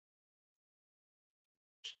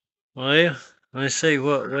Well, let's see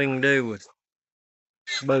what we can do with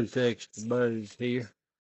both extra bows here.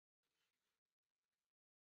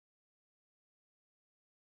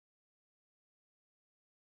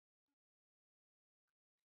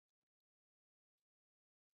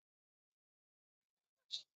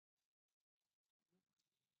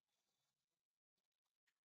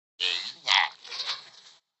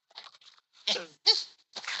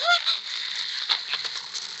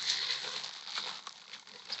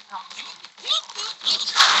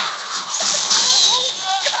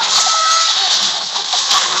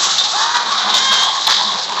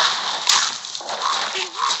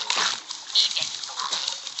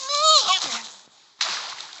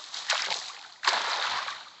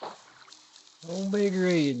 Old Big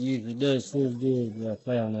Red usually does pretty good, I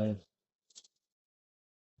found out.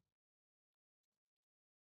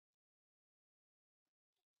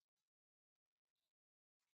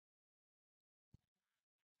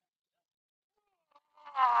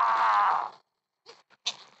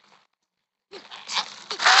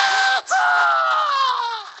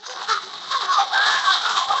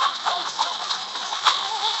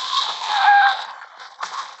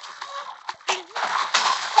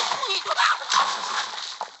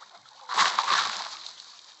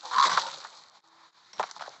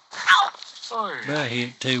 But I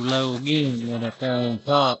hit too low again when I fell on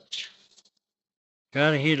top.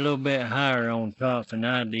 Gotta hit a little bit higher on top than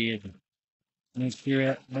I did. Make sure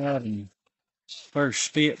that bottom first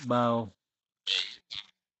spitball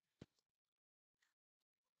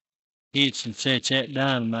hits and sets that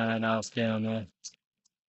dynamite off down there.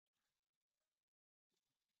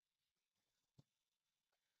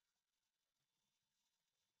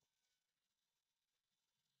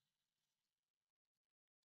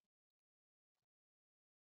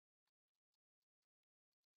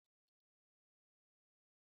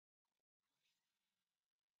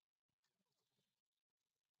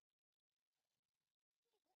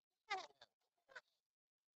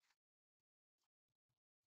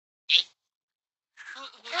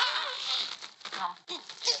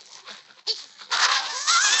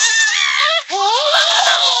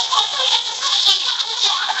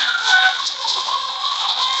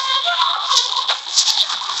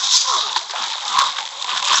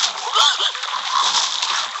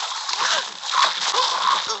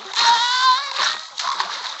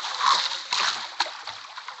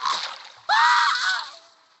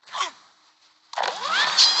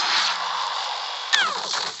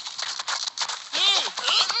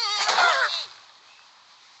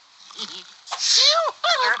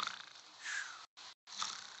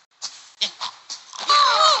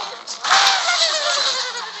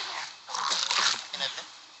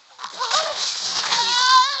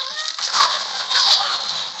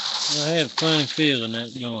 I had a funny feeling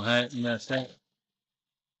that's gonna happen like that.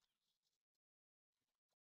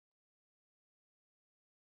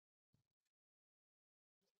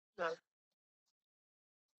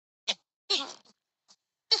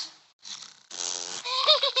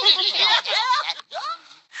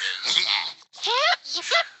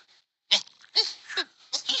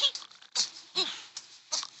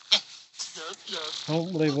 I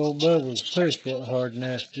don't believe old Bubba's pushed it hard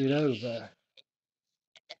enough to get over there.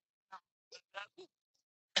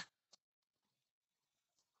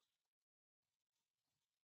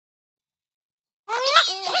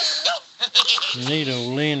 You need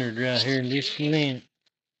old Leonard right here in this minute.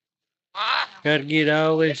 Gotta get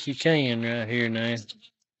all this you can right here now.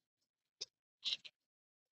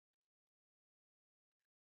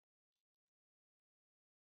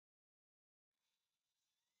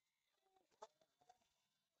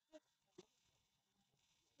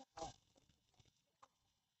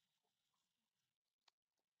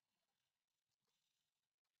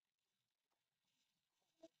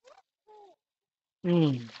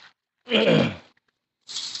 Mm.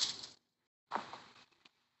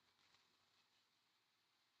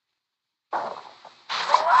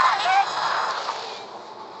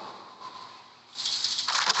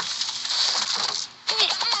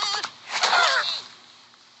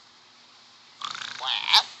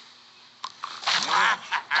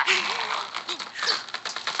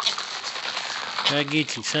 Gotta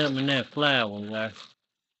get you something in that flour there.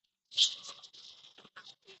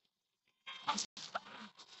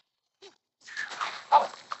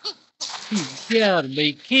 You gotta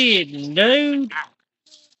be kidding, dude.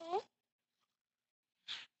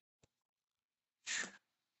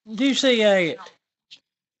 Did you see that?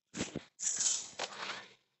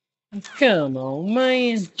 Come on,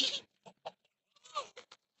 man.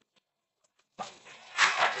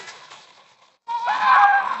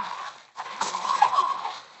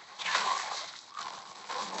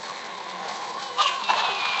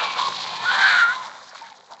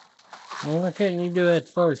 Well, why couldn't you do it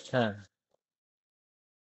the first time?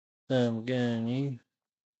 Some gun you.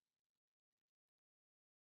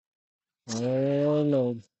 Oh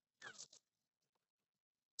no.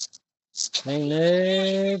 Ain't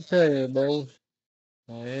never tell, boys.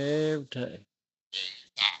 Never tell.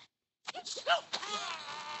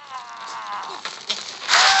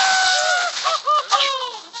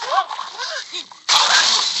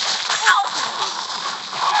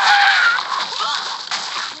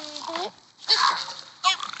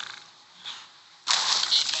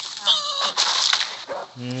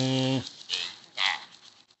 Hmm.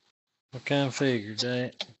 I kind of figured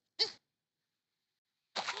that.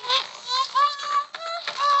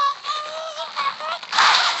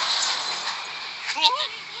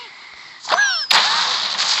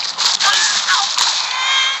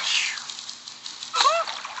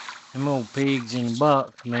 Them old pigs in the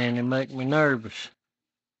box, man, they make me nervous.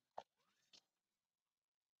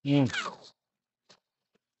 Mm.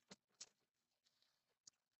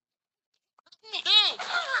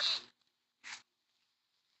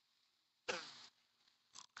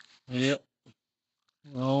 Yep.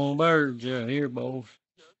 Wrong birds out here, boys.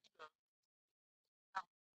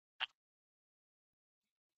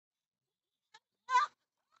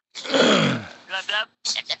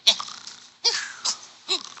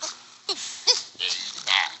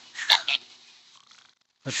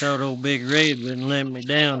 I thought old Big Red wouldn't let me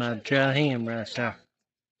down. I'd try him right there.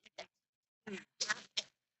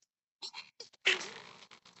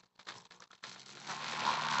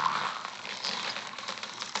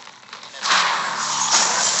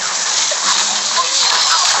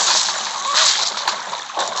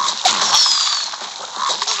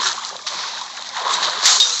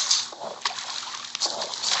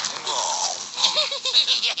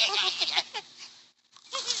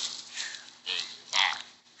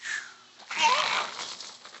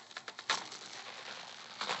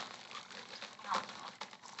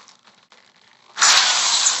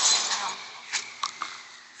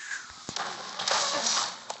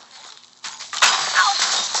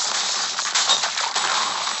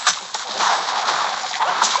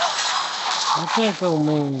 I think old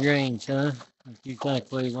Mean Green, son. If you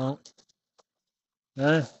think we won't.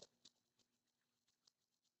 Huh?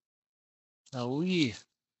 Oh, yeah.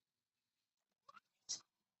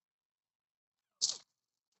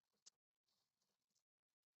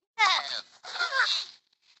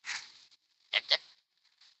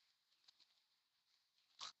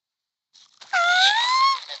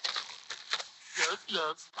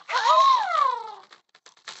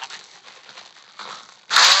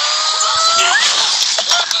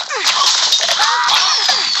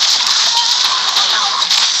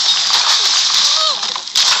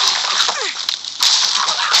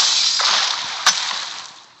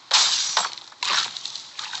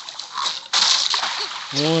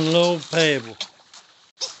 One little pebble.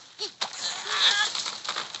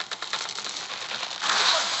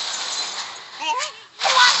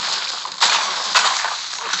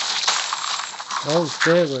 Old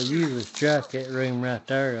Stella usually strike that room right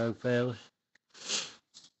there, old fellas.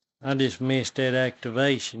 I just missed that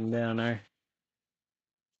activation down there.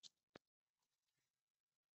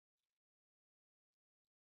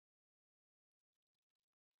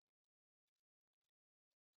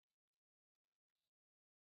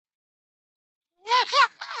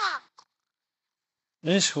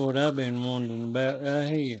 This is what I've been wondering about right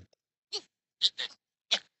here.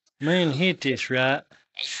 Man, hit this right.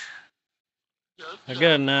 I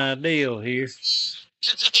got an idea here.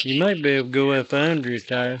 You might be able to go up under it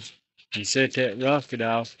there and set that rocket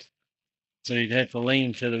off, but you'd have to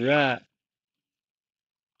lean to the right.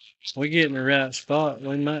 We get in the right spot,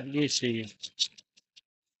 we might get here.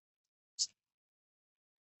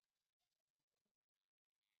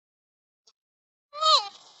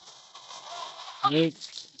 Nope.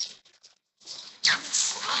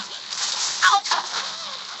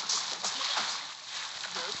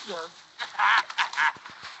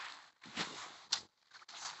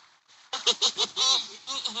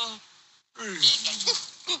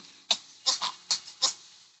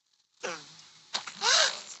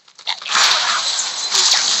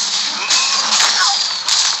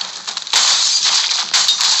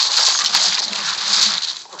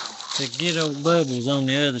 To get old Bubbles on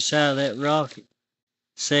the other side of that rocket,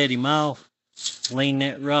 set him off, lean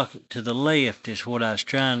that rocket to the left is what I was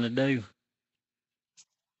trying to do.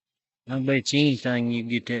 I bet you anything you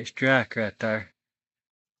get that strike right there.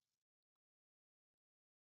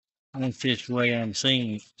 That's just the way I'm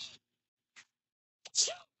seeing it.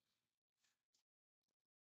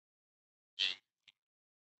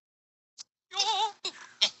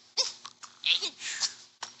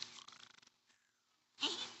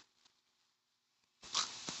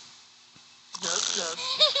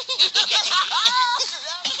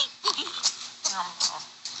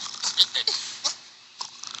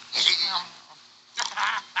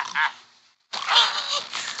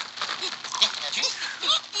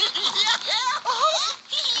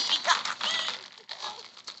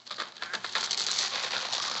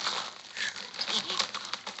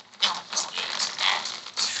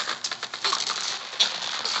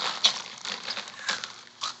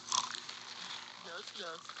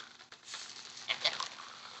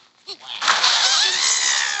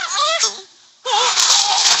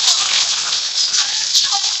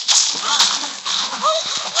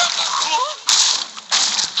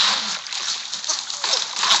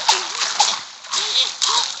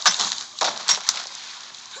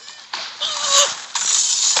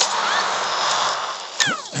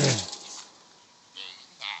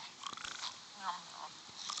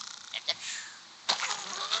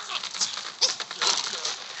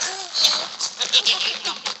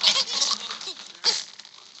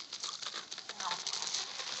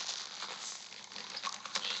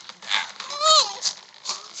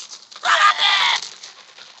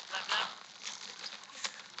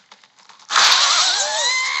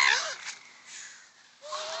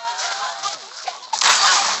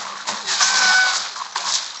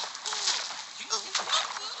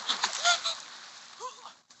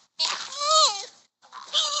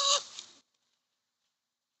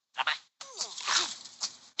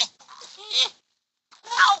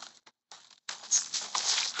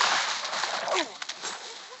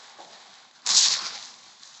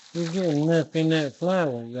 You're getting enough in that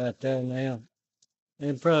flour right there now.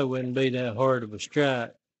 It probably wouldn't be that hard of a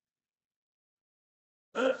strike.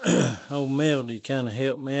 Old Melody kind of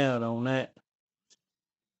helped me out on that.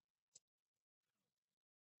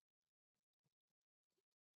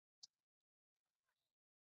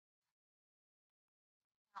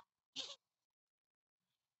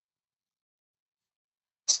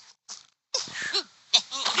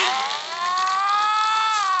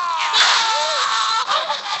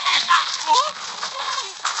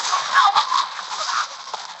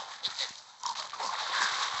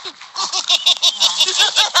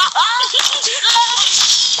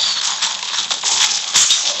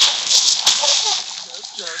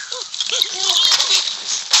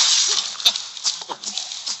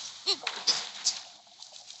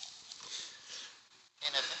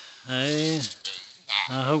 Hey,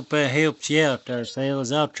 I hope that helps you out there,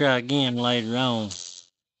 fellas. I'll try again later on.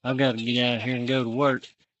 I've got to get out here and go to work.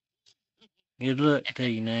 Good luck to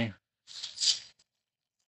you now.